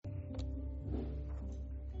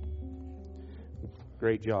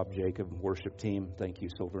Great job, Jacob. Worship team, thank you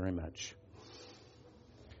so very much.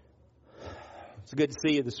 It's good to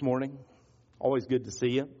see you this morning. Always good to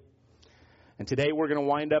see you. And today we're going to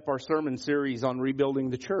wind up our sermon series on rebuilding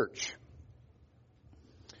the church.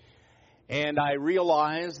 And I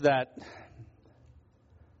realize that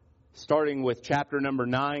starting with chapter number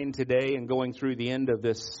 9 today and going through the end of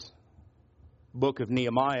this book of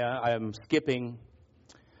Nehemiah, I am skipping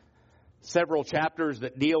several chapters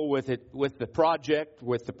that deal with it, with the project,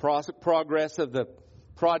 with the progress of the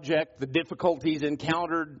project, the difficulties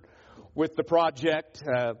encountered with the project.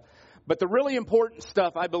 But the really important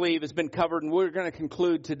stuff, I believe, has been covered, and we're going to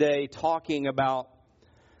conclude today talking about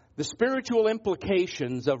the spiritual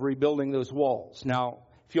implications of rebuilding those walls. Now,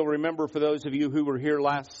 if you'll remember, for those of you who were here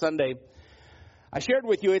last Sunday, I shared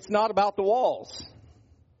with you it's not about the walls.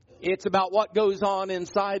 It's about what goes on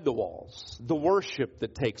inside the walls, the worship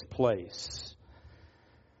that takes place.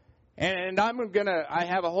 And I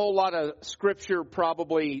have a whole lot of scripture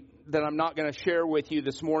probably that I'm not going to share with you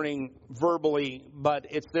this morning verbally, but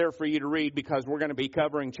it's there for you to read because we're going to be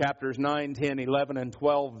covering chapters 9, 10, 11, and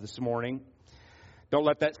 12 this morning. Don't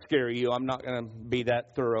let that scare you. I'm not going to be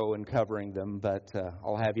that thorough in covering them, but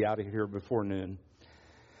I'll have you out of here before noon.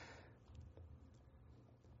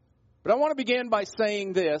 But I want to begin by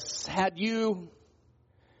saying this. Had you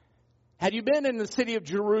been in the city of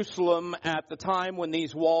Jerusalem at the time when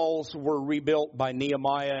these walls were rebuilt by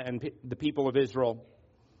Nehemiah and the people of Israel,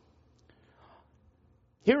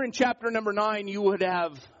 here in chapter number 9, you would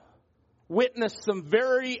have witnessed some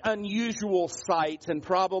very unusual sights and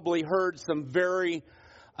probably heard some very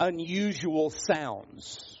unusual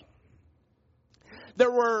sounds. There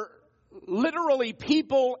were literally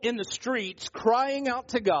people in the streets crying out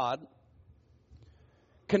to God,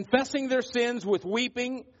 confessing their sins with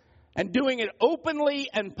weeping, and doing it openly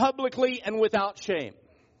and publicly and without shame.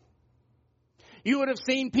 You would have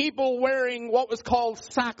seen people wearing what was called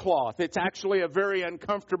sackcloth. It's actually a very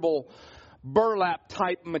uncomfortable burlap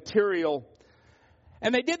type material.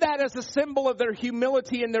 And they did that as a symbol of their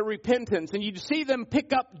humility and their repentance. And you'd see them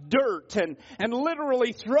pick up dirt and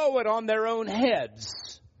literally throw it on their own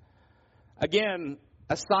heads. Again,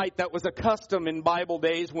 a sight that was a custom in Bible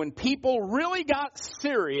days when people really got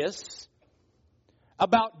serious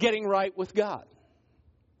about getting right with God.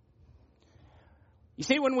 You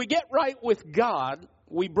see, when we get right with God,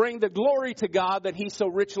 we bring the glory to God that He so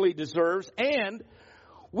richly deserves, and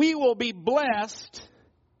we will be blessed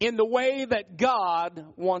in the way that God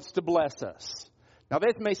wants to bless us. Now,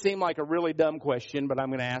 this may seem like a really dumb question, but I'm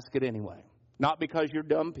going to ask it anyway. Not because you're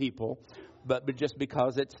dumb people, but just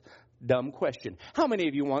because it's a dumb question. How many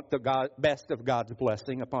of you want the best of God's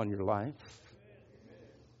blessing upon your life?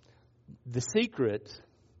 The secret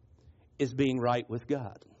is being right with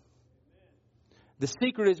God. The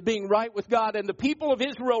secret is being right with God, and the people of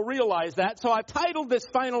Israel realize that. So I've titled this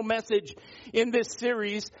final message in this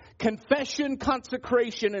series, Confession,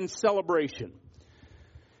 Consecration, and Celebration.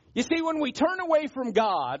 You see, when we turn away from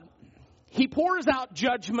God, He pours out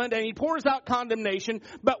judgment and He pours out condemnation.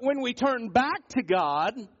 But when we turn back to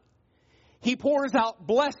God, He pours out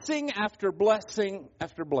blessing after blessing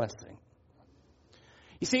after blessing.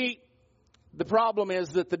 You see, the problem is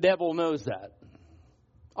that the devil knows that.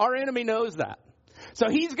 Our enemy knows that. So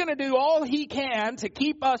he's going to do all he can to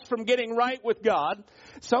keep us from getting right with God.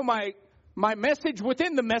 So my message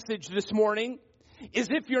within the message this morning is,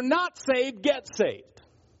 if you're not saved, get saved.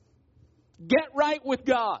 Get right with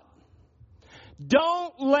God.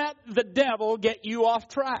 Don't let the devil get you off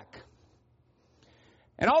track.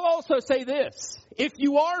 And I'll also say this. If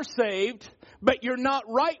you are saved, but you're not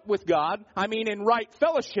right with God, in right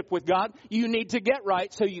fellowship with God, you need to get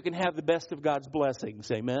right so you can have the best of God's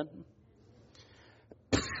blessings. Amen?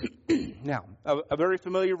 Now, a very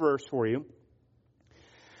familiar verse for you.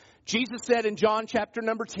 Jesus said in John chapter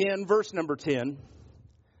number 10, verse number 10,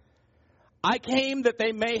 I came that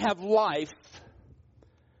they may have life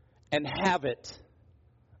and have it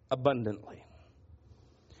abundantly.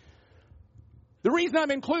 The reason I'm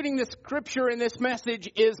including this scripture in this message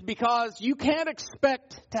is because you can't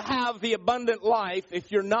expect to have the abundant life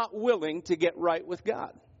if you're not willing to get right with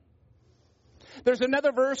God. There's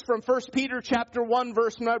another verse from 1 Peter chapter 1,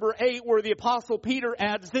 verse number 8, where the Apostle Peter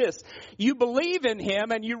adds this. You believe in Him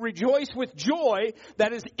and you rejoice with joy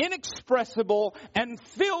that is inexpressible and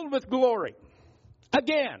filled with glory.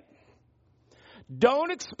 Again, don't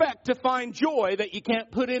expect to find joy that you can't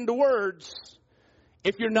put into words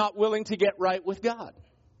if you're not willing to get right with God.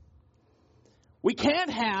 We can't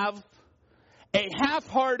have a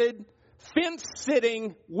half-hearted,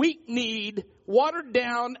 fence-sitting, weak-kneed,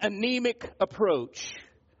 watered-down, anemic approach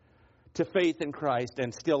to faith in Christ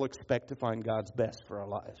and still expect to find God's best for our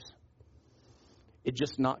lives. It's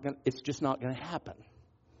just not going to happen.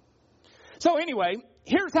 So anyway,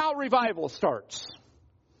 here's how revival starts.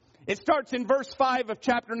 It starts in verse 5 of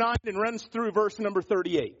chapter 9 and runs through verse number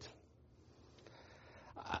 38.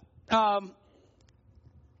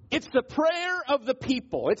 It's the prayer of the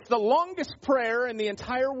people. It's the longest prayer in the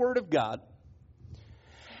entire Word of God.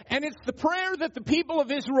 And it's the prayer that the people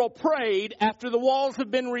of Israel prayed after the walls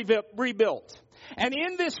have been rebuilt. And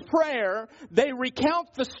in this prayer, they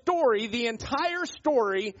recount the story, the entire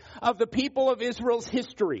story of the people of Israel's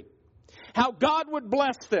history. How God would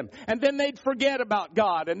bless them, and then they'd forget about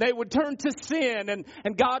God, and they would turn to sin,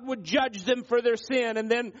 and God would judge them for their sin,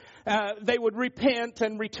 and then they would repent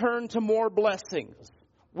and return to more blessings.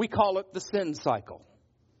 We call it the sin cycle.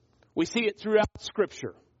 We see it throughout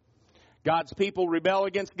Scripture. God's people rebel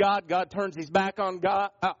against God. God turns his back on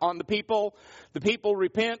God, on the people. The people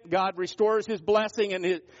repent. God restores his blessing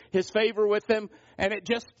and his favor with them. And it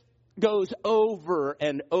just goes over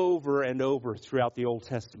and over and over throughout the Old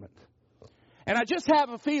Testament. And I just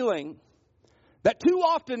have a feeling that too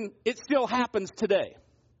often it still happens today.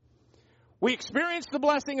 We experience the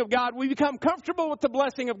blessing of God. We become comfortable with the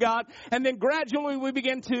blessing of God. And then gradually we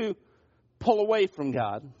begin to pull away from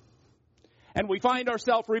God. And we find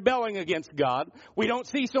ourselves rebelling against God. We don't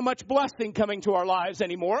see so much blessing coming to our lives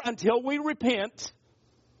anymore until we repent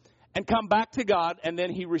and come back to God, and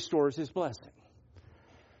then he restores his blessing.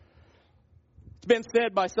 It's been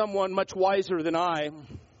said by someone much wiser than I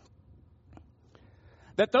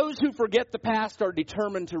that those who forget the past are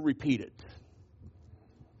determined to repeat it.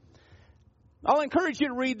 I'll encourage you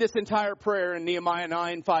to read this entire prayer in Nehemiah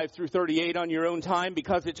 9, 5 through 38 on your own time,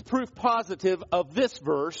 because it's proof positive of this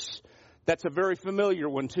verse that's a very familiar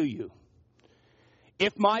one to you.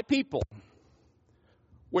 If my people,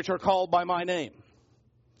 which are called by my name,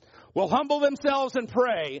 will humble themselves and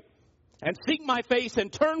pray and seek my face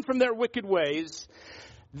and turn from their wicked ways,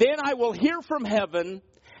 then I will hear from heaven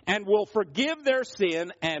and will forgive their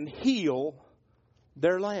sin and heal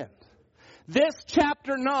their land. This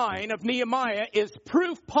chapter 9 of Nehemiah is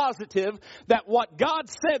proof positive that what God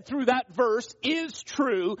said through that verse is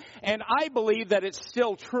true, and I believe that it's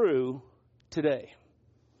still true today.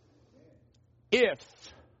 If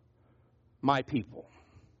my people.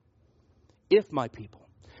 If my people.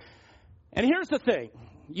 And here's the thing.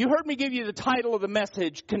 You heard me give you the title of the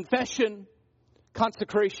message, Confession,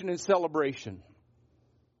 Consecration, and Celebration.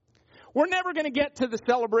 We're never going to get to the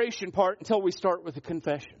celebration part until we start with the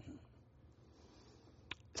confession.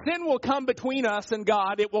 Sin will come between us and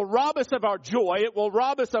God. It will rob us of our joy. It will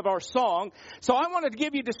rob us of our song. So I wanted to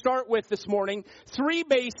give you to start with this morning 3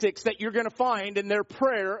 basics that you're going to find in their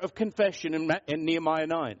prayer of confession in Nehemiah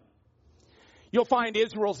 9. You'll find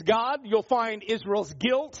Israel's God, you'll find Israel's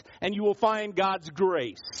guilt, and you will find God's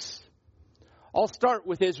grace. I'll start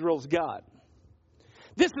with Israel's God.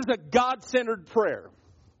 This is a God-centered prayer.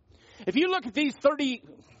 If you look at these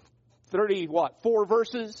 4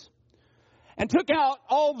 verses, and took out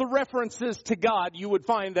all the references to God, you would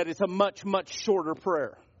find that it's a much, much shorter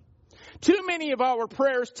prayer. Too many of our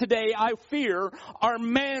prayers today, I fear, are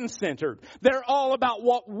man-centered. They're all about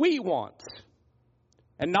what we want,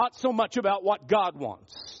 and not so much about what God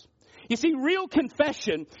wants. You see, real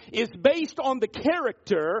confession is based on the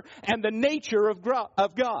character and the nature of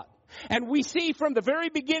God. And we see from the very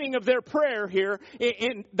beginning of their prayer here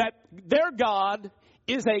that their God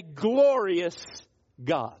is a glorious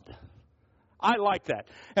God. I like that.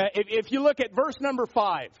 If you look at verse number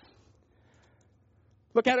 5,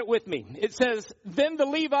 look at it with me. It says, Then the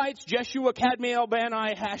Levites, Jeshua, Kadmiel,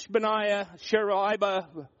 Bani, Hashbaniah, Sherebiah,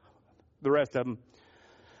 the rest of them,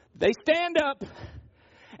 they stand up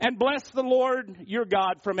and bless the Lord your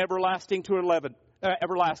God from everlasting to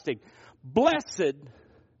everlasting. Blessed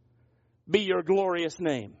be your glorious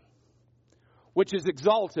name, which is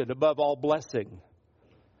exalted above all blessing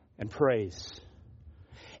and praise.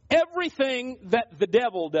 Everything that the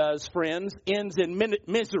devil does, friends, ends in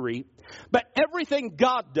misery, but everything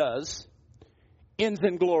God does ends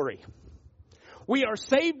in glory. We are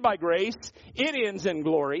saved by grace. It ends in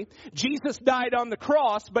glory. Jesus died on the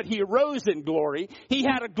cross, but he arose in glory. He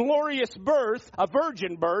had a glorious birth, a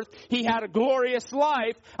virgin birth. He had a glorious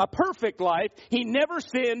life, a perfect life. He never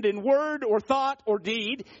sinned in word or thought or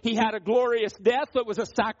deed. He had a glorious death that was a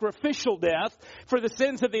sacrificial death for the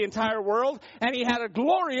sins of the entire world. And he had a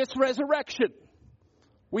glorious resurrection.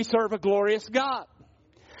 We serve a glorious God.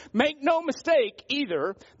 Make no mistake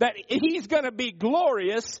either that he's going to be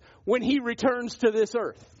glorious when he returns to this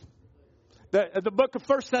earth. The book of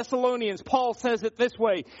 1 Thessalonians, Paul says it this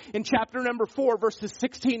way in chapter number 4, verses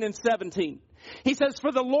 16 and 17. He says,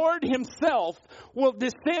 for the Lord himself will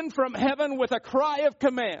descend from heaven with a cry of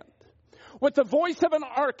command, with the voice of an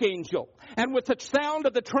archangel, and with the sound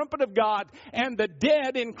of the trumpet of God, and the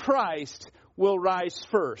dead in Christ will rise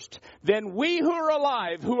first. Then we who are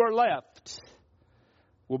alive, who are left,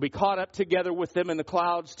 will be caught up together with them in the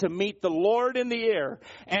clouds to meet the Lord in the air.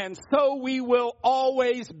 And so we will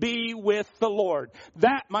always be with the Lord.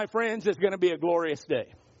 That, my friends, is going to be a glorious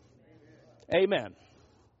day. Amen.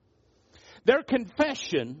 Their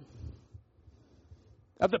confession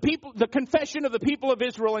of the confession of the people of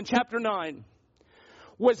Israel in chapter 9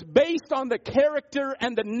 was based on the character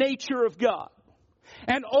and the nature of God.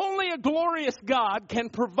 And only a glorious God can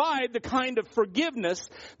provide the kind of forgiveness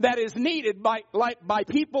that is needed by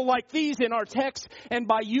people like these in our text and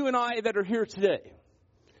by you and I that are here today.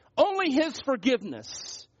 Only his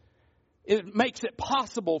forgiveness makes it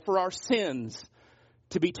possible for our sins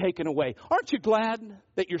to be taken away. Aren't you glad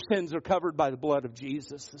that your sins are covered by the blood of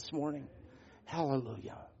Jesus this morning?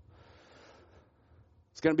 Hallelujah.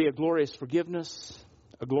 It's going to be a glorious forgiveness,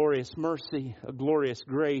 a glorious mercy, a glorious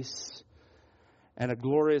grace, and a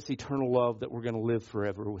glorious eternal love that we're going to live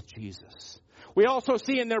forever with Jesus. We also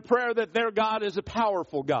see in their prayer that their God is a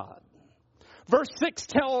powerful God. Verse 6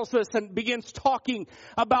 tells us and begins talking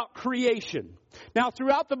about creation. Now,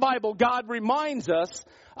 throughout the Bible, God reminds us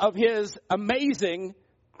of his amazing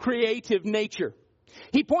creative nature.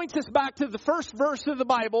 He points us back to the first verse of the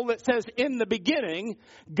Bible that says, in the beginning,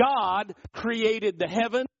 God created the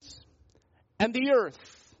heavens and the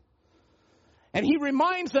earth. And he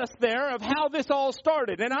reminds us there of how this all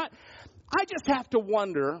started. And I just have to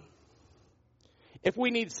wonder if we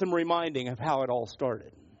need some reminding of how it all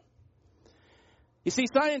started. You see,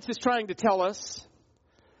 science is trying to tell us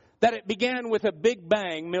that it began with a big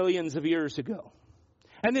bang millions of years ago.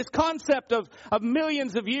 And this concept of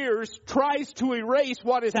millions of years tries to erase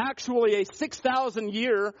what is actually a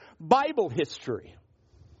 6,000-year Bible history.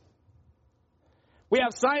 We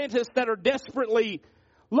have scientists that are desperately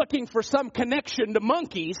looking for some connection to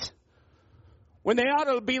monkeys when they ought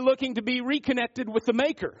to be looking to be reconnected with the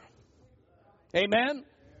Maker. Amen?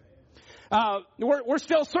 We're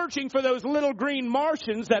still searching for those little green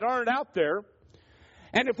Martians that aren't out there.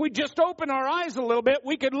 And if we just open our eyes a little bit,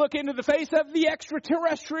 we could look into the face of the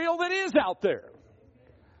extraterrestrial that is out there.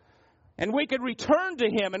 And we could return to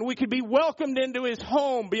him, and we could be welcomed into his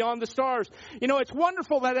home beyond the stars. You know, it's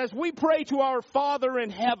wonderful that as we pray to our Father in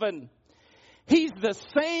heaven, he's the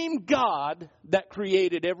same God that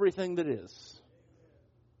created everything that is.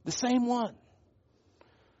 The same one.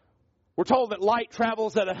 We're told that light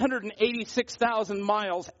travels at 186,000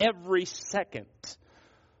 miles every second.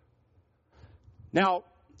 Now,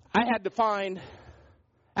 I had to find,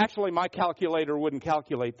 actually my calculator wouldn't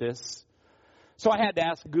calculate this, so I had to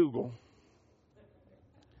ask Google.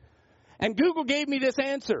 And Google gave me this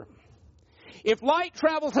answer. If light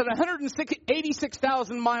travels at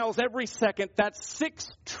 186,000 miles every second, that's 6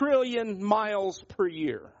 trillion miles per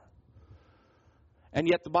year. And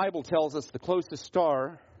yet the Bible tells us the closest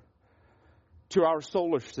star to our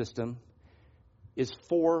solar system is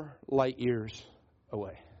 4 light years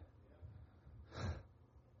away.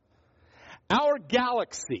 Our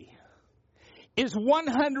galaxy is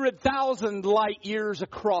 100,000 light years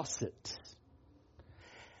across it.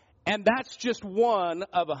 And that's just one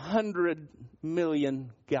of 100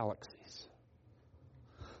 million galaxies.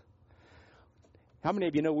 How many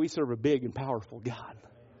of you know we serve a big and powerful God?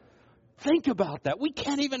 Think about that. We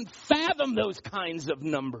can't even fathom those kinds of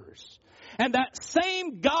numbers. And that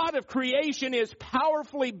same God of creation is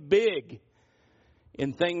powerfully big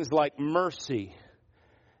in things like mercy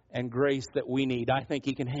and grace that we need. I think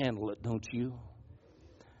he can handle it, don't you?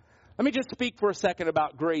 Let me just speak for a second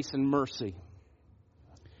about grace and mercy.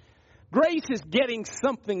 Grace is getting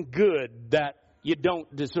something good that you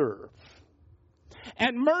don't deserve.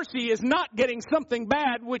 And mercy is not getting something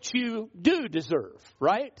bad which you do deserve,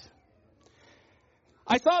 right?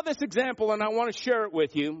 I saw this example and I want to share it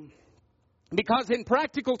with you because in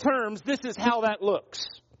practical terms, this is how that looks.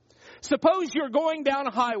 Suppose you're going down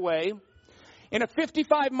a highway in a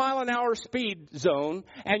 55 mile an hour speed zone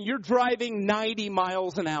and you're driving 90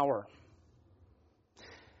 miles an hour.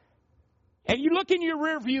 And you look in your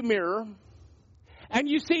rearview mirror and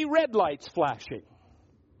you see red lights flashing.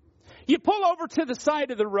 You pull over to the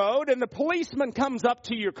side of the road and the policeman comes up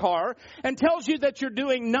to your car and tells you that you're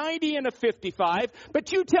doing 90 in a 55,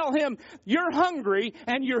 but you tell him you're hungry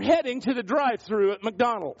and you're heading to the drive-thru at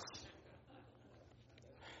McDonald's.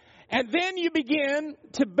 And then you begin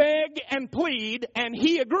to beg and plead, and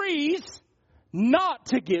he agrees not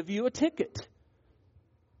to give you a ticket.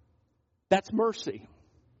 That's mercy.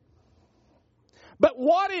 But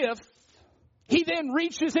what if He then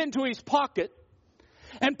reaches into his pocket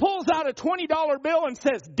and pulls out a $20 bill and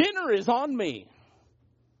says, "Dinner is on me."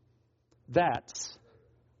 That's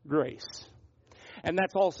grace. And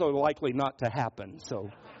that's also likely not to happen. So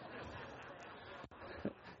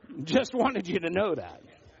just wanted you to know that.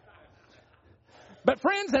 But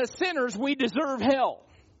friends, as sinners, we deserve hell.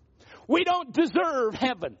 We don't deserve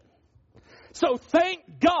heaven. So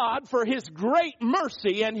thank God for His great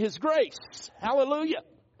mercy and His grace. Hallelujah.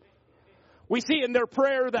 We see in their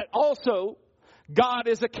prayer that also God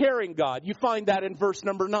is a caring God. You find that in verse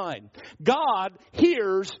number 9. God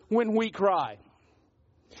hears when we cry.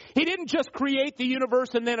 He didn't just create the universe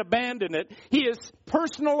and then abandon it. He is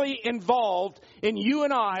personally involved in you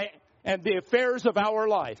and I and the affairs of our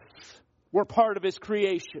life. We're part of His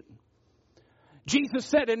creation. Jesus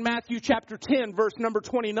said in Matthew chapter 10, verse number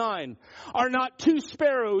 29, "Are not 2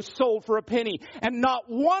 sparrows sold for a penny, and not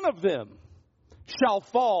one of them shall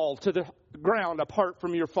fall to the ground apart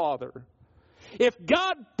from your Father?" If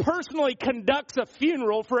God personally conducts a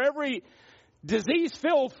funeral for every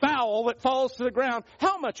disease-filled fowl that falls to the ground,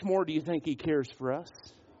 how much more do you think He cares for us?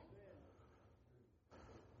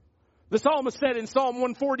 The psalmist said in Psalm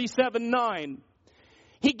 147:9,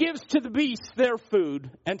 "He gives to the beasts their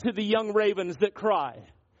food, and to the young ravens that cry."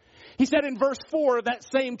 He said in verse 4 of that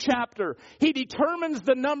same chapter, "He determines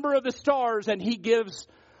the number of the stars, and He gives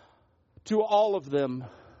to all of them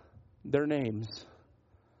their names."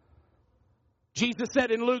 Jesus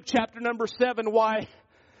said in Luke chapter number 7, "Why,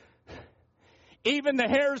 even the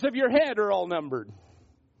hairs of your head are all numbered."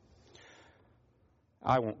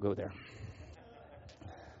 I won't go there.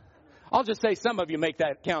 I'll just say some of you make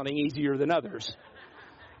that counting easier than others.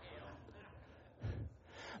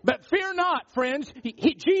 But fear not, friends.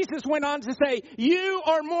 Jesus went on to say, "You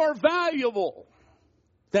are more valuable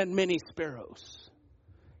than many sparrows."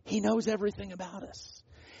 He knows everything about us.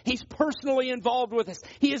 He's personally involved with us.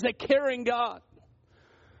 He is a caring God.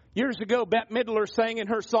 Years ago, Bette Midler sang in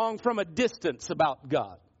her song "From a Distance" about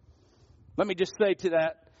God. Let me just say to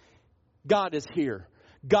that, God is here.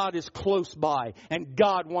 God is close by. And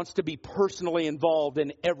God wants to be personally involved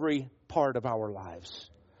in every part of our lives.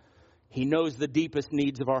 He knows the deepest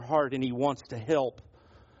needs of our heart, and He wants to help.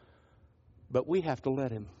 But we have to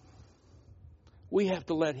let Him. We have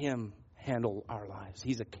to let Him handle our lives.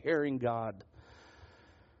 He's a caring God.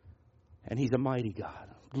 And He's a mighty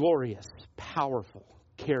God. Glorious, powerful,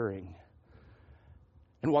 caring.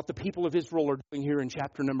 And what the people of Israel are doing here in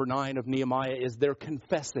chapter number 9 of Nehemiah is they're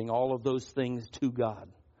confessing all of those things to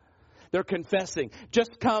God. They're confessing.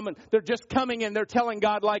 They're just coming and they're telling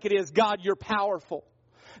God like it is, "God, you're powerful.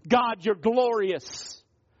 God, you're glorious.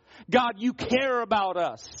 God, you care about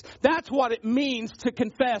us." That's what it means to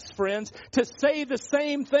confess, friends. To say the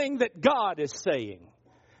same thing that God is saying.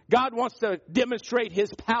 God wants to demonstrate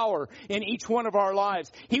His power in each one of our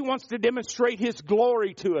lives. He wants to demonstrate His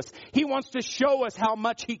glory to us. He wants to show us how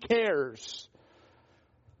much He cares.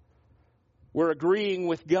 We're agreeing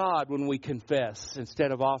with God when we confess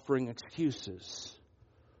instead of offering excuses,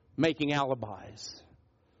 making alibis,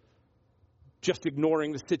 just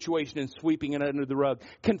ignoring the situation and sweeping it under the rug.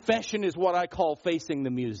 Confession is what I call facing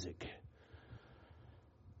the music.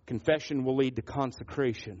 Confession will lead to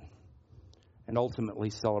consecration and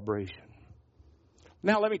ultimately celebration.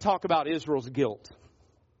 Now let me talk about Israel's guilt.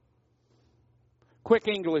 Quick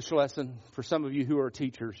English lesson for some of you who are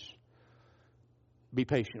teachers. Be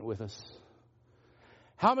patient with us.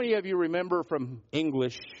 How many of you remember from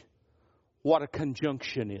English what a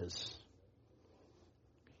conjunction is?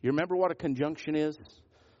 You remember what a conjunction is?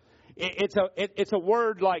 It's a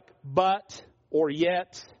word like but or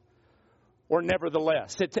yet or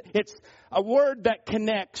nevertheless. It's a word that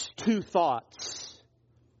connects two thoughts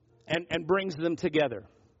and brings them together.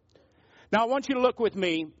 Now I want you to look with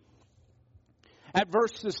me at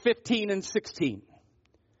verses 15 and 16.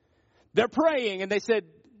 They're praying and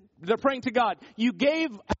they're praying to God. "You gave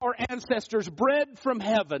our ancestors bread from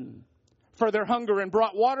heaven for their hunger and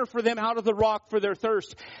brought water for them out of the rock for their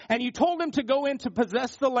thirst. And you told them to go in to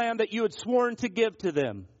possess the land that you had sworn to give to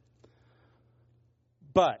them.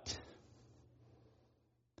 But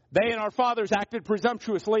they and our fathers acted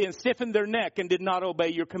presumptuously and stiffened their neck and did not obey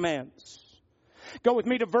your commands." Go with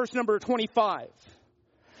me to verse number 25.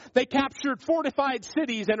 "They captured fortified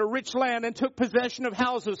cities and a rich land and took possession of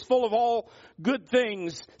houses full of all good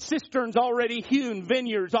things, cisterns already hewn,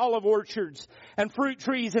 vineyards, olive orchards, and fruit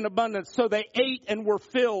trees in abundance. So they ate and were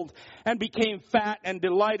filled and became fat and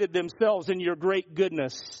delighted themselves in your great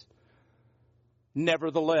goodness.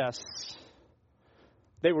 Nevertheless,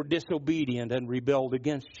 they were disobedient and rebelled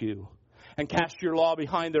against you and cast your law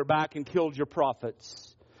behind their back and killed your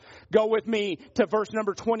prophets." Go with me to verse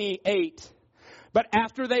number 28. But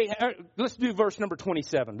after let's do verse number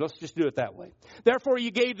 27. Let's just do it that way. Therefore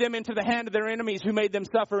you gave them into the hand of their enemies who made them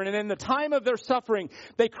suffer. And in the time of their suffering,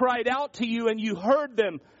 they cried out to you and you heard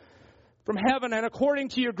them from heaven. And according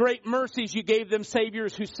to your great mercies, you gave them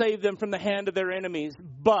saviors who saved them from the hand of their enemies.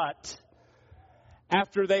 But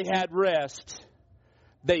after they had rest,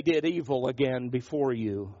 they did evil again before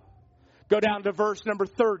you. Go down to verse number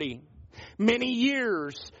 30. Many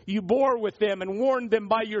years you bore with them and warned them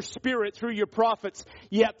by your Spirit through your prophets,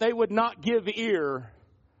 yet they would not give ear.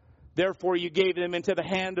 Therefore you gave them into the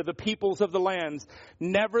hand of the peoples of the lands.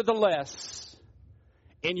 Nevertheless,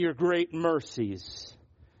 in your great mercies,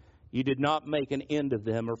 you did not make an end of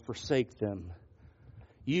them or forsake them.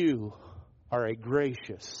 You are a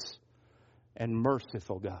gracious and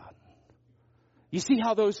merciful God. You see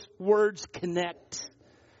how those words connect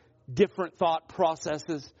different thought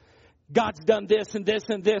processes? God's done this and this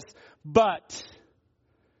and this, but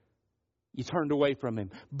you turned away from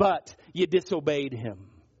Him. But you disobeyed Him.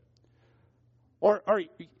 Or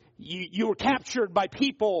you were captured by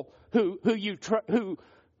people who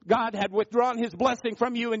God had withdrawn His blessing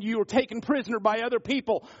from you, and you were taken prisoner by other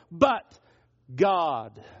people. But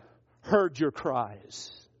God heard your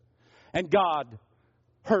cries. And God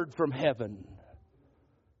heard from heaven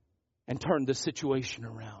and turned the situation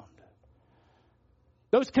around.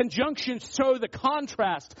 Those conjunctions show the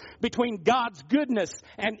contrast between God's goodness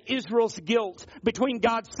and Israel's guilt, between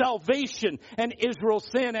God's salvation and Israel's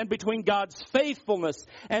sin, and between God's faithfulness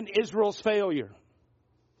and Israel's failure.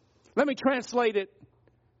 Let me translate it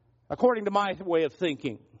according to my way of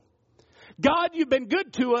thinking. God, you've been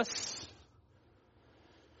good to us,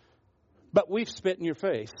 but we've spit in your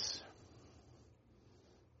face.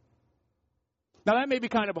 Now that may be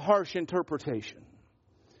kind of a harsh interpretation.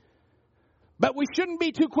 But we shouldn't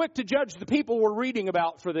be too quick to judge the people we're reading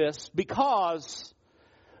about for this, because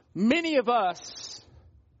many of us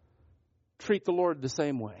treat the Lord the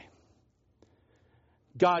same way.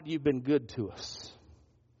 God, you've been good to us,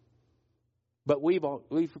 but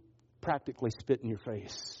we've practically spit in your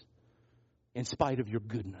face in spite of your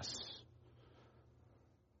goodness.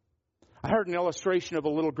 I heard an illustration of a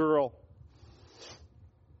little girl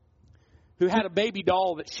who had a baby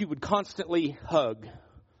doll that she would constantly hug.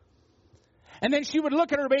 And then she would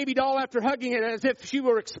look at her baby doll after hugging it as if she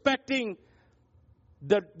were expecting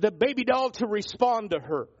the baby doll to respond to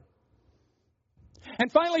her.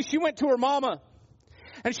 And finally she went to her mama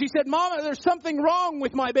and she said, Mama, there's something wrong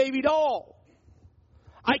with my baby doll.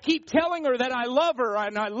 I keep telling her that I love her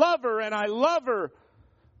and I love her and I love her,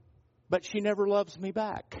 but she never loves me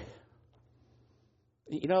back.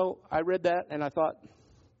 You know, I read that and I thought, I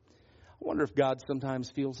wonder if God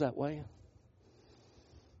sometimes feels that way.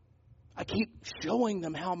 I keep showing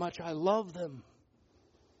them how much I love them,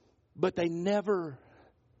 but they never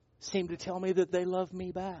seem to tell me that they love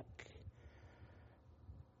me back.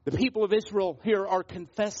 The people of Israel here are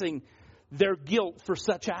confessing their guilt for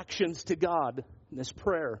such actions to God in this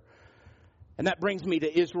prayer. And that brings me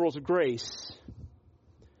to Israel's grace.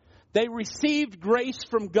 They received grace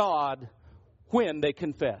from God when they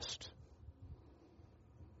confessed.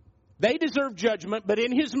 They deserved judgment, but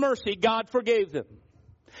in His mercy, God forgave them.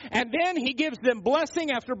 And then He gives them blessing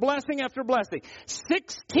after blessing after blessing.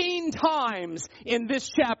 16 times in this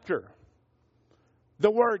chapter, the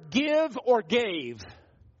word give or gave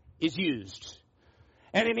is used.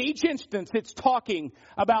 And in each instance, it's talking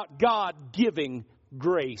about God giving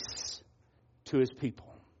grace to His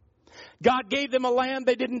people. God gave them a land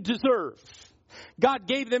they didn't deserve. God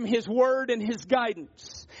gave them His word and His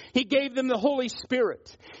guidance. He gave them the Holy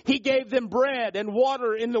Spirit. He gave them bread and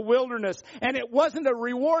water in the wilderness. And it wasn't a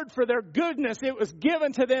reward for their goodness. It was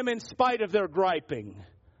given to them in spite of their griping.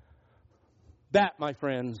 That, my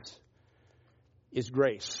friends, is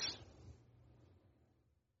grace.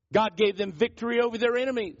 God gave them victory over their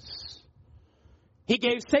enemies. He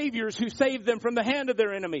gave saviors who saved them from the hand of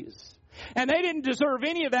their enemies. And they didn't deserve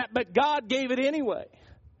any of that, but God gave it anyway.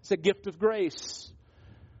 It's a gift of grace.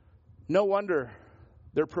 No wonder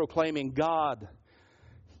they're proclaiming, God,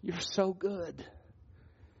 you're so good.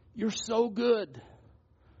 You're so good.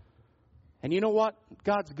 And you know what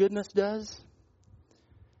God's goodness does?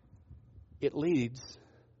 It leads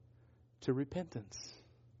to repentance.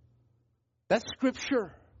 That's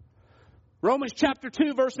Scripture. Romans chapter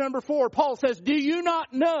 2, verse number 4, Paul says, do you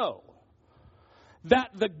not know that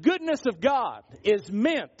the goodness of God is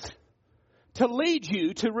meant to lead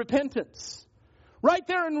you to repentance? Right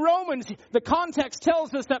there in Romans, the context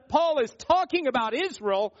tells us that Paul is talking about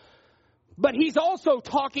Israel, but he's also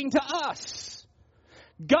talking to us.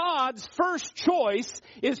 God's first choice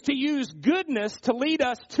is to use goodness to lead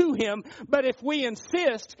us to Him, but if we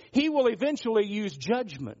insist, He will eventually use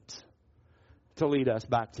judgment to lead us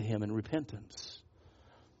back to Him in repentance.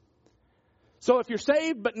 So if you're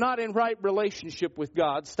saved but not in right relationship with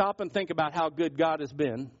God, stop and think about how good God has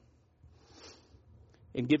been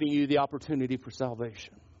in giving you the opportunity for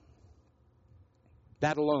salvation.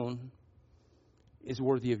 That alone is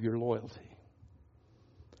worthy of your loyalty.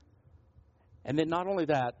 And then not only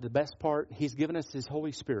that, the best part, He's given us His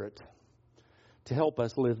Holy Spirit to help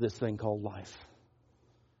us live this thing called life.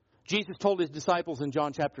 Jesus told His disciples in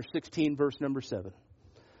John chapter 16, verse number 7,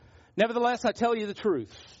 "Nevertheless, I tell you the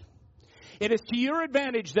truth. It is to your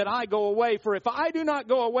advantage that I go away, for if I do not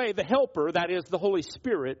go away, the Helper, that is the Holy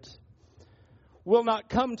Spirit, will not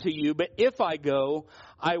come to you. But if I go,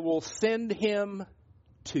 I will send Him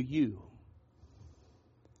to you."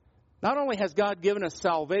 Not only has God given us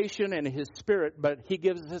salvation and His Spirit, but He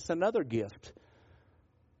gives us another gift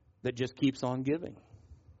that just keeps on giving.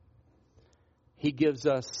 He gives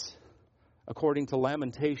us, according to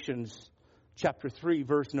Lamentations chapter 3,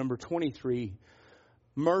 verse number 23,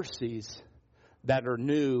 mercies that are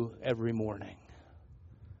new every morning.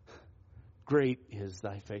 Great is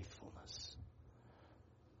thy faithfulness.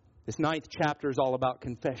 This 9th chapter is all about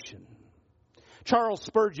confession. Charles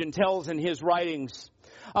Spurgeon tells in his writings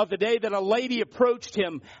of the day that a lady approached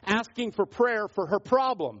him asking for prayer for her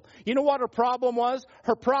problem. You know what her problem was?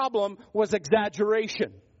 Her problem was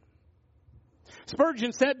exaggeration.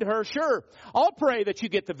 Spurgeon said to her, "Sure, I'll pray that you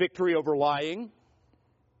get the victory over lying."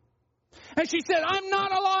 And she said, "I'm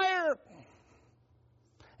not a liar."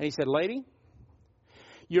 And he said, "Lady,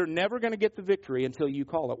 you're never going to get the victory until you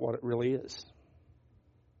call it what it really is."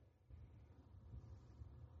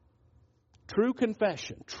 True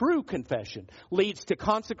confession leads to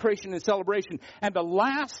consecration and celebration. And the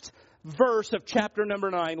last verse of chapter number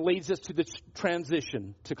 9 leads us to the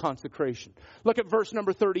transition to consecration. Look at verse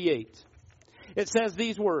number 38. It says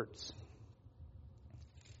these words: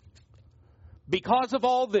 "Because of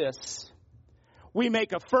all this, we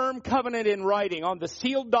make a firm covenant in writing. On the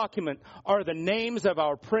sealed document are the names of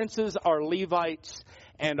our princes, our Levites,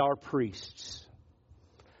 and our priests."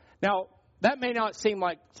 Now, that may not seem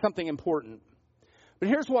like something important, but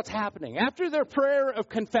here's what's happening. After their prayer of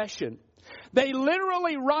confession, they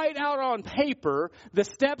literally write out on paper the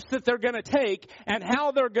steps that they're going to take and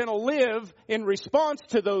how they're going to live in response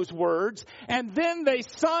to those words, and then they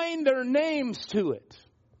sign their names to it.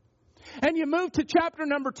 And you move to chapter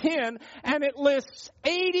number 10, and it lists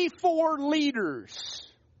 84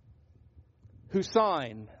 leaders who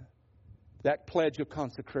sign that pledge of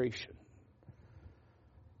consecration.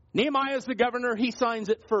 Nehemiah is the governor. He signs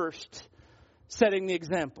it first, setting the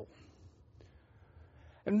example.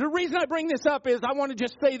 And the reason I bring this up is I want to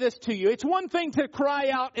just say this to you. It's one thing to cry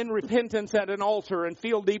out in repentance at an altar and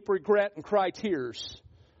feel deep regret and cry tears.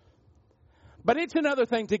 But it's another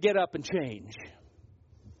thing to get up and change.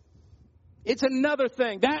 It's another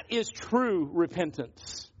thing. That is true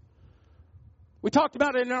repentance. We talked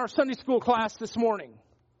about it in our Sunday school class this morning.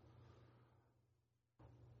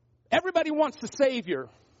 Everybody wants the Savior,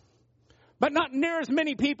 but not near as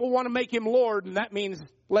many people want to make Him Lord, and that means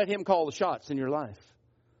let Him call the shots in your life.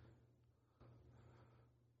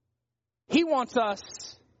 He wants us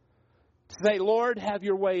to say, "Lord, have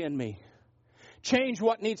your way in me. Change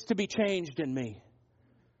what needs to be changed in me.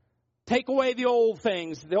 Take away the old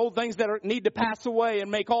things that need to pass away and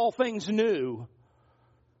make all things new."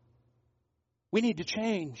 We need to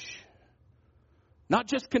change. Not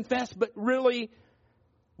just confess, but really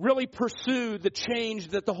pursue the change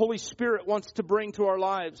that the Holy Spirit wants to bring to our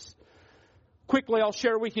lives. Quickly, I'll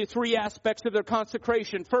share with you 3 aspects of their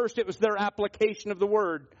consecration. First, it was their application of the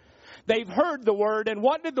Word. They've heard the Word, and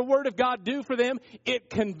what did the Word of God do for them? It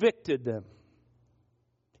convicted them.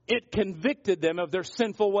 It convicted them of their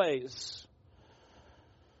sinful ways.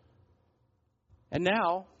 And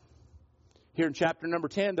now, here in chapter number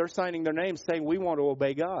 10, they're signing their names saying, we want to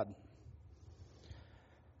obey God.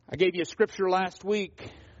 I gave you a scripture last week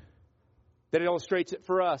that illustrates it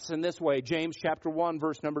for us in this way. James chapter 1,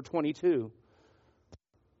 verse number 22.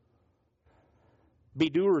 Be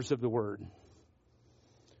doers of the word,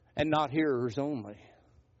 and not hearers only,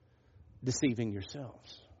 deceiving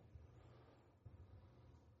yourselves.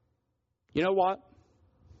 You know what?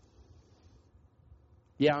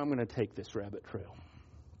 Yeah, I'm going to take this rabbit trail.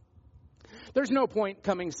 There's no point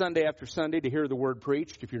coming Sunday after Sunday to hear the word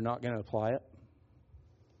preached if you're not going to apply it.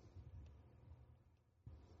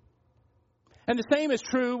 And the same is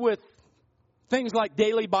true with things like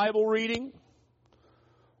daily Bible reading.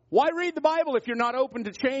 Why read the Bible if you're not open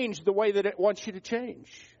to change the way that it wants you to change?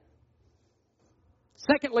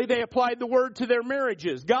 Secondly, they applied the word to their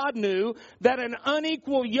marriages. God knew that an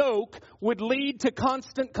unequal yoke would lead to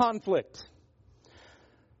constant conflict.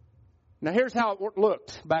 Now here's how it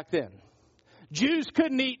looked back then. Jews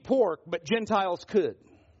couldn't eat pork, but Gentiles could.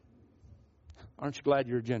 Aren't you glad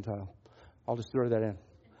you're a Gentile? I'll just throw that in.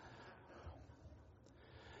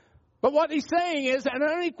 But what he's saying is an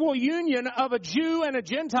unequal union of a Jew and a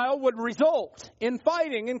Gentile would result in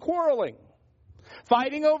fighting and quarreling.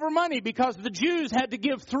 Fighting over money because the Jews had to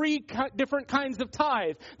give three different kinds of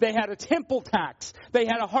tithe. They had a temple tax. They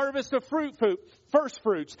had a harvest of first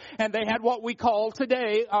fruits. And they had what we call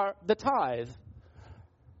today the tithe.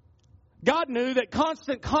 God knew that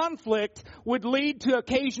constant conflict would lead to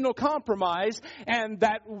occasional compromise, and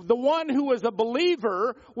that the one who was a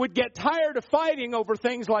believer would get tired of fighting over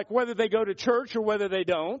things like whether they go to church or whether they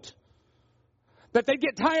don't. That they'd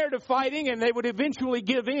get tired of fighting and they would eventually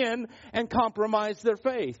give in and compromise their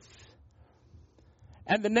faith.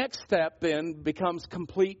 And the next step then becomes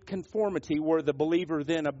complete conformity, where the believer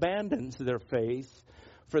then abandons their faith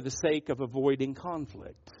for the sake of avoiding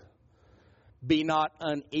conflict. Be not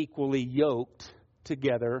unequally yoked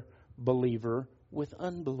together, believer with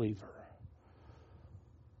unbeliever.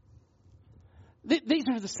 These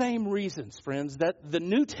are the same reasons, friends, that the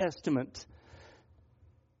New Testament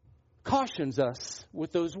cautions us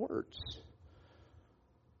with those words.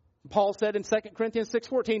 Paul said in 2 Corinthians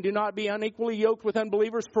 6:14, do not be unequally yoked with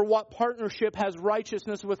unbelievers, for what partnership has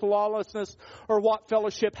righteousness with lawlessness, or what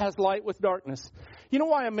fellowship has light with darkness? You know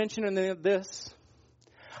why I'm mentioning this?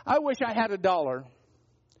 I wish I had $1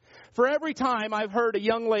 for every time I've heard a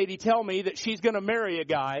young lady tell me that she's going to marry a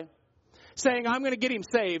guy saying, I'm going to get him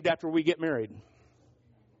saved after we get married.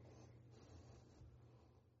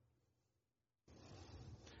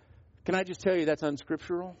 Can I just tell you that's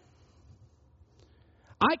unscriptural?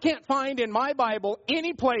 I can't find in my Bible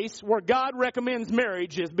any place where God recommends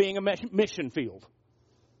marriage as being a mission field.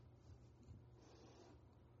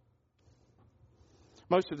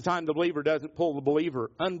 Most of the time, the believer doesn't pull the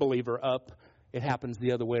unbeliever up. It happens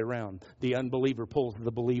the other way around. The unbeliever pulls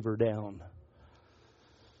the believer down.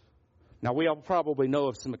 Now, we all probably know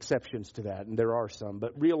of some exceptions to that, and there are some,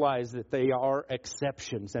 but realize that they are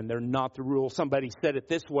exceptions, and they're not the rule. Somebody said it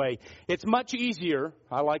this way: it's much easier,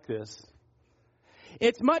 I like this,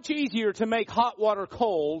 it's much easier to make hot water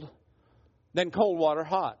cold than cold water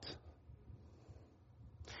hot.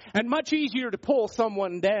 And much easier to pull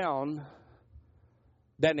someone down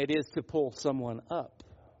than it is to pull someone up.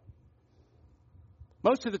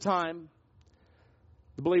 Most of the time,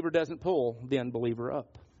 the believer doesn't pull the unbeliever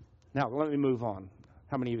up. Now, let me move on.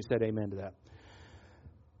 How many of you said amen to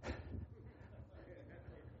that?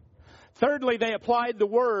 Thirdly, they applied the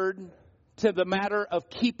word to the matter of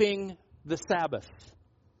keeping the Sabbath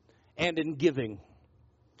and in giving.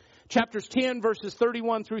 Chapters 10, verses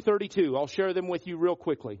 31 through 32. I'll share them with you real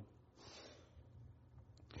quickly.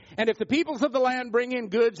 And if the peoples of the land bring in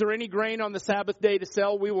goods or any grain on the Sabbath day to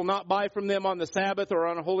sell, we will not buy from them on the Sabbath or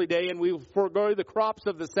on a holy day, and we will forego the crops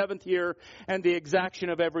of the seventh year and the exaction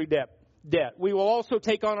of every debt. We will also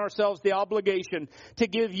take on ourselves the obligation to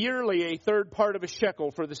give yearly a third part of a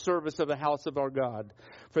shekel for the service of the house of our God,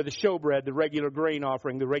 for the showbread, the regular grain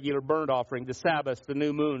offering, the regular burnt offering, the Sabbaths, the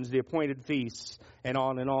new moons, the appointed feasts, and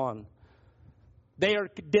on and on. They are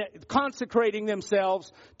consecrating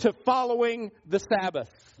themselves to following the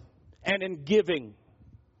Sabbath and in giving.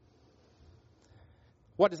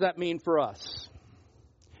 What does that mean for us?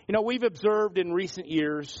 You know, we've observed in recent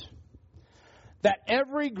years that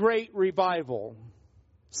every great revival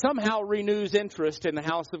somehow renews interest in the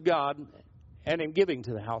house of God and in giving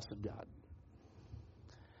to the house of God.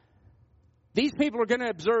 These people are going to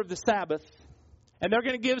observe the Sabbath, and they're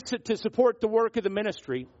going to give to support the work of the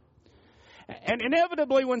ministry. And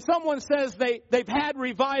inevitably, when someone says they've had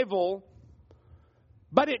revival,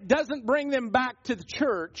 but it doesn't bring them back to the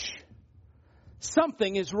church,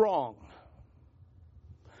 something is wrong.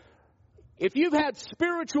 If you've had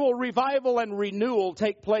spiritual revival and renewal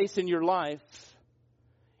take place in your life,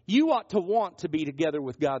 you ought to want to be together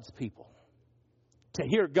with God's people, to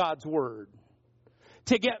hear God's word,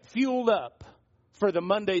 to get fueled up for the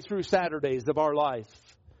Monday through Saturdays of our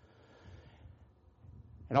life.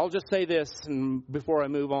 And I'll just say this and before I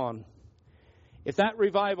move on. If that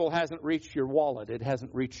revival hasn't reached your wallet, it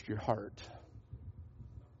hasn't reached your heart.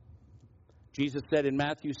 Jesus said in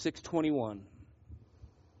Matthew 6:21,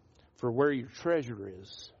 for where your treasure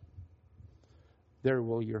is, there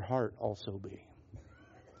will your heart also be.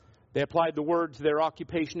 They applied the word to their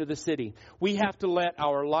occupation of the city. We have to let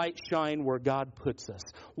our light shine where God puts us.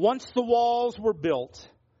 Once the walls were built,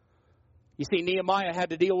 you see, Nehemiah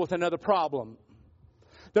had to deal with another problem.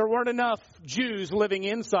 There weren't enough Jews living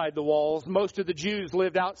inside the walls. Most of the Jews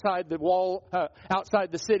lived outside the wall,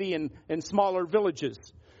 outside the city in smaller villages.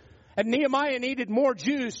 And Nehemiah needed more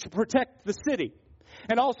Jews to protect the city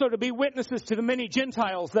and also to be witnesses to the many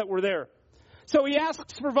Gentiles that were there. So he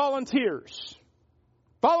asks for volunteers.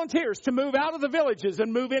 Volunteers to move out of the villages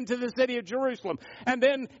and move into the city of Jerusalem. And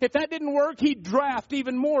then if that didn't work, he'd draft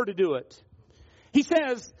even more to do it. He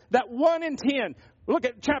says that 1 in 10, look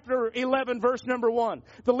at chapter 11, verse number 1.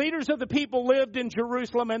 The leaders of the people lived in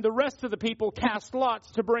Jerusalem, and the rest of the people cast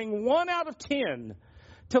lots to bring 1 out of 10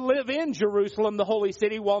 to live in Jerusalem, the holy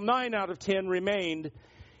city, while 9 out of 10 remained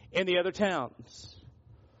in the other towns.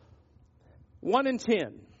 1 in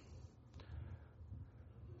 10.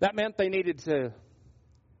 That meant they needed to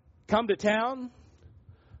come to town,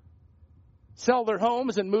 sell their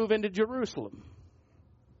homes, and move into Jerusalem.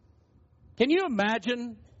 Can you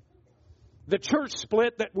imagine the church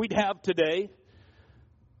split that we'd have today?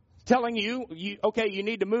 Telling you, okay, you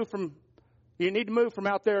need to move from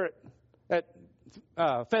out there at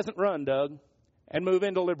Pheasant Run, Doug, and move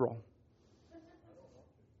into Liberal.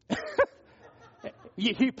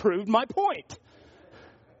 He proved my point.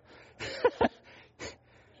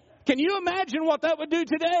 Can you imagine what that would do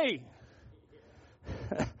today?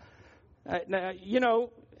 Now,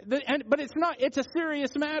 but it's a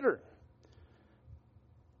serious matter.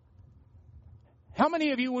 How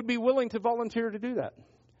many of you would be willing to volunteer to do that?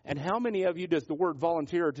 And how many of you does the word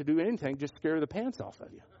volunteer to do anything just scare the pants off of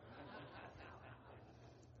you?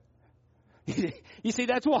 You see,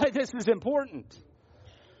 that's why this is important.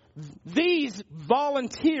 These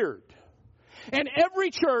volunteered. And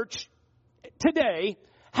every church today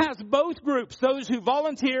has both groups, those who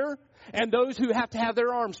volunteer and those who have to have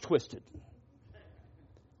their arms twisted.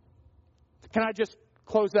 Can I just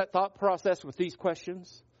close that thought process with these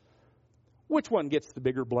questions? Which one gets the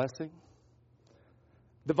bigger blessing?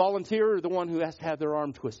 The volunteer or the one who has to have their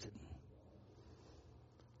arm twisted?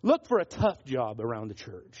 Look for a tough job around the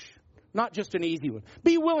church, not just an easy one.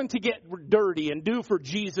 Be willing to get dirty and do for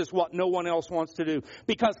Jesus what no one else wants to do.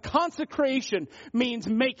 Because consecration means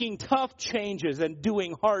making tough changes and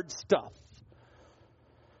doing hard stuff.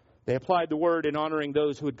 They applied the word in honoring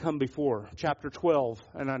those who had come before. Chapter 12,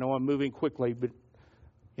 and I know I'm moving quickly, but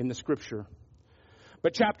in the scripture.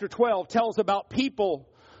 But chapter 12 tells about people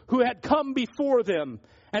who had come before them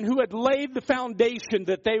and who had laid the foundation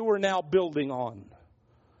that they were now building on.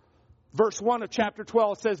 Verse 1 of chapter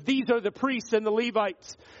 12 says, "These are the priests and the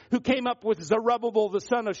Levites who came up with Zerubbabel, the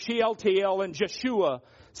son of Shealtiel, and Jeshua,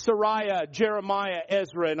 Sariah, Jeremiah,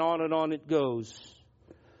 Ezra," and on it goes.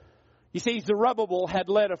 You see, Zerubbabel had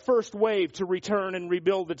led a first wave to return and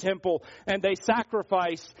rebuild the temple, and they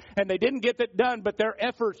sacrificed, and they didn't get that done, but their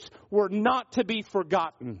efforts were not to be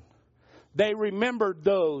forgotten. They remembered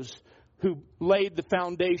those who laid the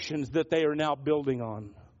foundations that they are now building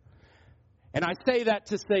on. And I say that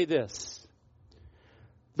to say this.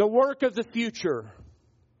 The work of the future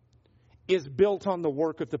is built on the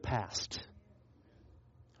work of the past.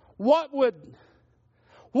 What would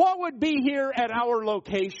be here at our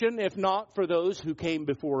location if not for those who came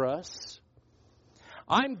before us?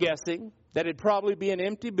 I'm guessing that it'd probably be an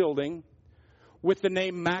empty building with the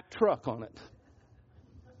name Mack Truck on it.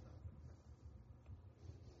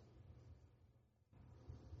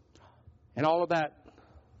 And all of that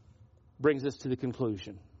brings us to the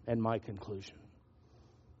conclusion, and my conclusion.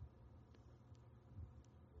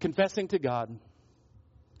 Confessing to God,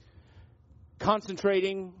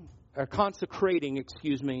 consecrating,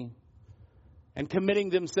 and committing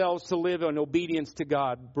themselves to live in obedience to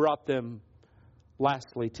God brought them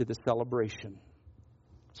lastly to the celebration.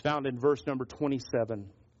 It's found in verse number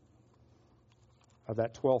 27 of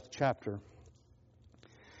that 12th chapter.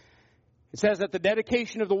 It says, "At the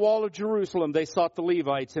dedication of the wall of Jerusalem, they sought the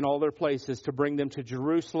Levites in all their places to bring them to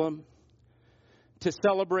Jerusalem to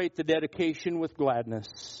celebrate the dedication with gladness,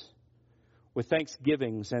 with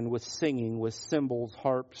thanksgivings and with singing, with cymbals,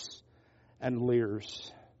 harps, and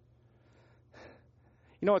lyres."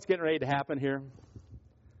 You know what's getting ready to happen here?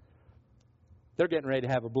 They're getting ready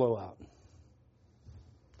to have a blowout.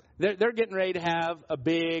 They're getting ready to have a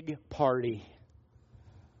big party.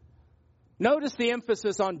 Notice the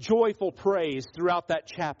emphasis on joyful praise throughout that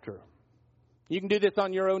chapter. You can do this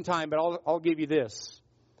on your own time, but I'll give you this.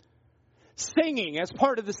 Singing as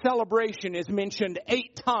part of the celebration is mentioned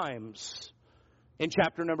 8 times in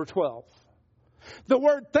chapter number 12. The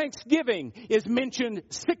word thanksgiving is mentioned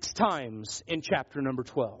 6 times in chapter number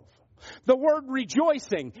 12. The word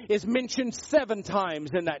rejoicing is mentioned 7 times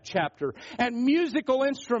in that chapter. And musical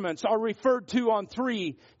instruments are referred to on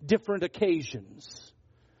 3 different occasions.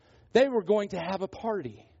 They were going to have a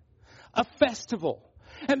party, a festival.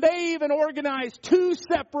 And they even organized two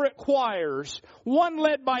separate choirs, one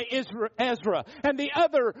led by Ezra and the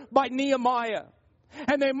other by Nehemiah.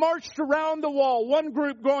 And they marched around the wall, one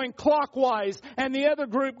group going clockwise and the other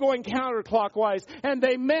group going counterclockwise. And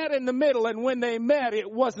they met in the middle. And when they met, it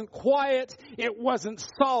wasn't quiet, it wasn't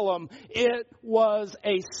solemn, it was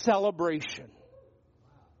a celebration.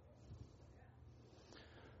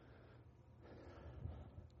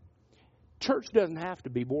 Church doesn't have to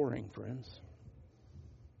be boring, friends.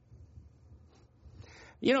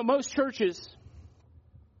 You know, most churches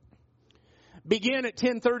begin at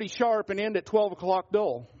 10:30 sharp and end at 12 o'clock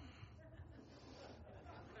dull.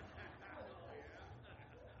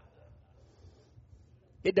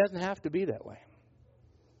 It doesn't have to be that way.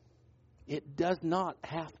 It does not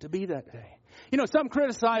have to be that way. You know, some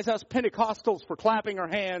criticize us Pentecostals for clapping our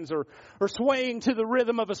hands or swaying to the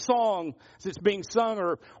rhythm of a song as it's being sung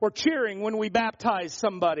or cheering when we baptize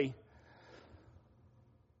somebody.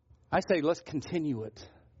 I say, let's continue it.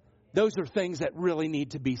 Those are things that really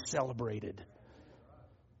need to be celebrated.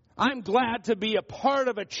 I'm glad to be a part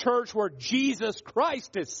of a church where Jesus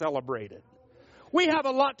Christ is celebrated. We have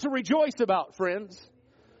a lot to rejoice about, friends.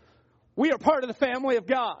 We are part of the family of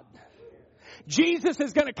God. Jesus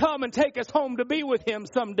is going to come and take us home to be with Him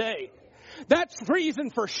someday. That's reason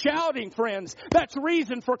for shouting, friends. That's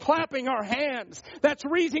reason for clapping our hands. That's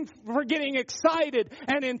reason for getting excited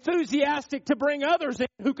and enthusiastic to bring others in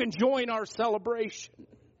who can join our celebration.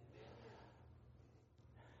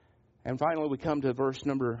 And finally, we come to verse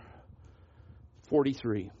number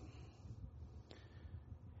 43.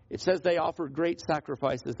 It says they offered great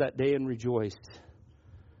sacrifices that day and rejoiced.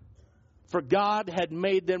 For God had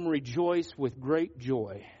made them rejoice with great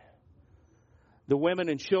joy. The women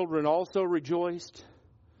and children also rejoiced,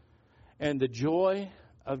 and the joy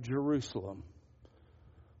of Jerusalem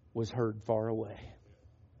was heard far away.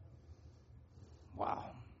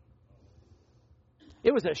 Wow.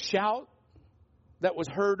 It was a shout that was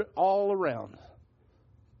heard all around.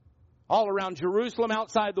 All around Jerusalem,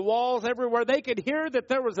 outside the walls, everywhere. They could hear that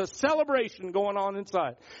there was a celebration going on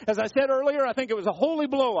inside. As I said earlier, I think it was a holy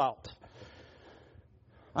blowout.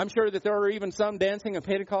 I'm sure that there are even some dancing a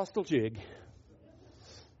Pentecostal jig.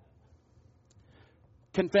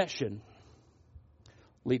 Confession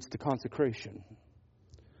leads to consecration.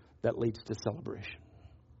 That leads to celebration.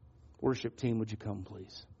 Worship team, would you come,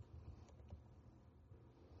 please?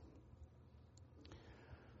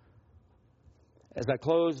 As I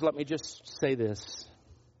close, let me just say this.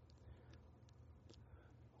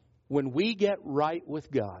 When we get right with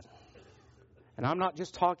God, and I'm not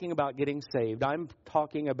just talking about getting saved. I'm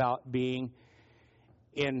talking about being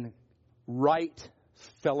in right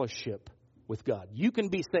fellowship with God. You can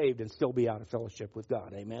be saved and still be out of fellowship with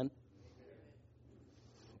God. Amen?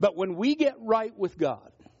 But when we get right with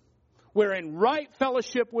God, we're in right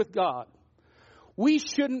fellowship with God, we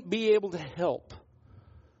shouldn't be able to help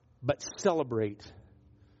but celebrate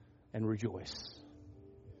and rejoice.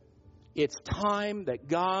 It's time that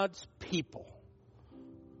God's people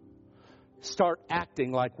start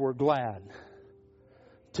acting like we're glad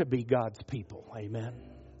to be God's people. Amen.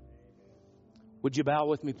 Would you bow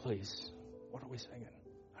with me, please? What are we singing?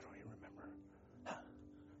 I don't even remember. Huh.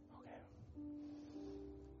 Okay.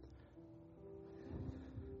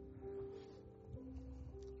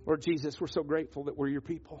 Lord Jesus, we're so grateful that we're your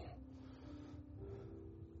people.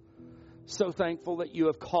 So thankful that you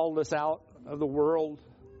have called us out of the world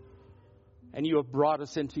and you have brought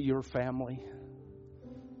us into your family.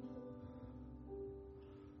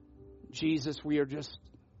 Jesus, we are just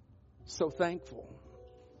so thankful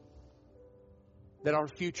that our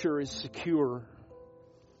future is secure,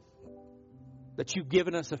 that you've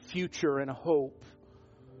given us a future and a hope,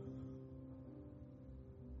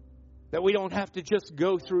 that we don't have to just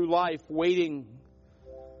go through life waiting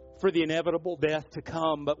for the inevitable death to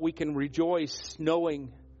come, but we can rejoice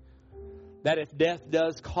knowing that if death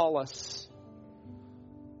does call us,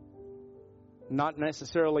 not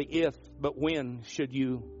necessarily if, but when should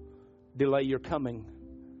you delay your coming.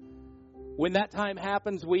 When that time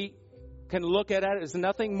happens, we can look at it as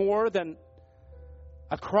nothing more than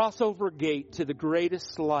a crossover gate to the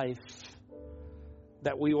greatest life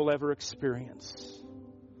that we will ever experience.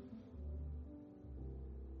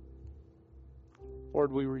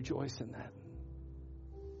 Lord, we rejoice in that.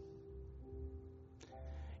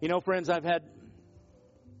 You know, friends, I've had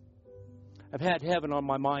heaven on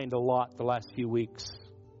my mind a lot the last few weeks.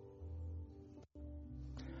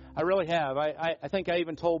 I really have. I think I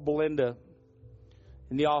even told Belinda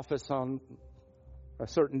in the office on a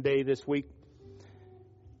certain day this week,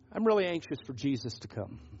 I'm really anxious for Jesus to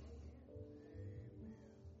come.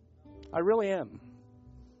 I really am.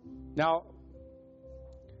 Now,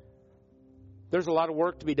 There's a lot of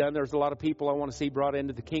work to be done. There's a lot of people I want to see brought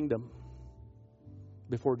into the kingdom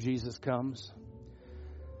before Jesus comes.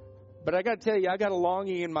 But I got to tell you, I got a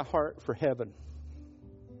longing in my heart for heaven.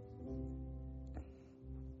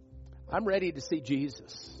 I'm ready to see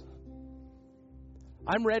Jesus.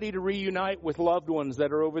 I'm ready to reunite with loved ones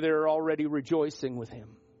that are over there already rejoicing with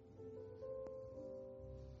Him.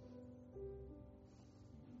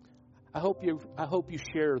 I hope you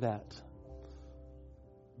share that.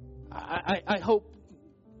 I hope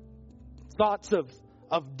thoughts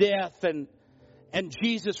of death and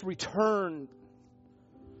Jesus' return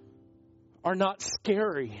are not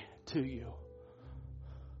scary to you,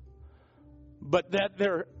 but that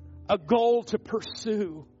they're a goal to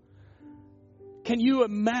pursue. Can you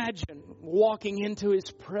imagine walking into His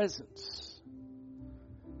presence,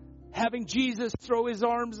 having Jesus throw His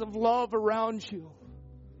arms of love around you,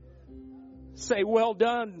 say, "Well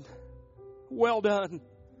done, well done.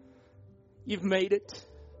 You've made it.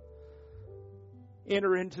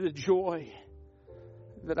 Enter into the joy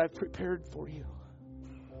that I've prepared for you."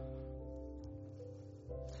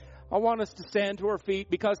 I want us to stand to our feet,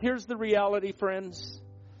 because here's the reality, friends.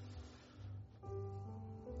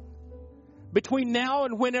 Between now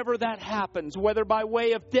and whenever that happens, whether by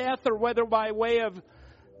way of death or whether by way of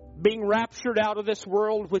being raptured out of this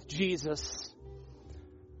world with Jesus,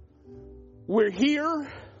 we're here,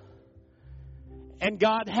 and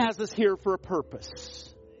God has us here for a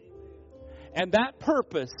purpose. And that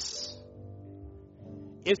purpose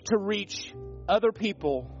is to reach other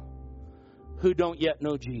people who don't yet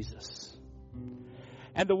know Jesus.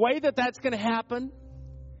 And the way that that's going to happen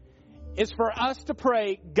is for us to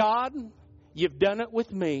pray, "God, you've done it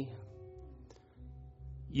with me.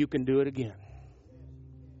 You can do it again."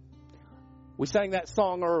 We sang that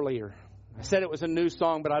song earlier. I said it was a new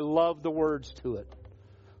song, but I love the words to it.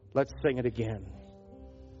 Let's sing it again.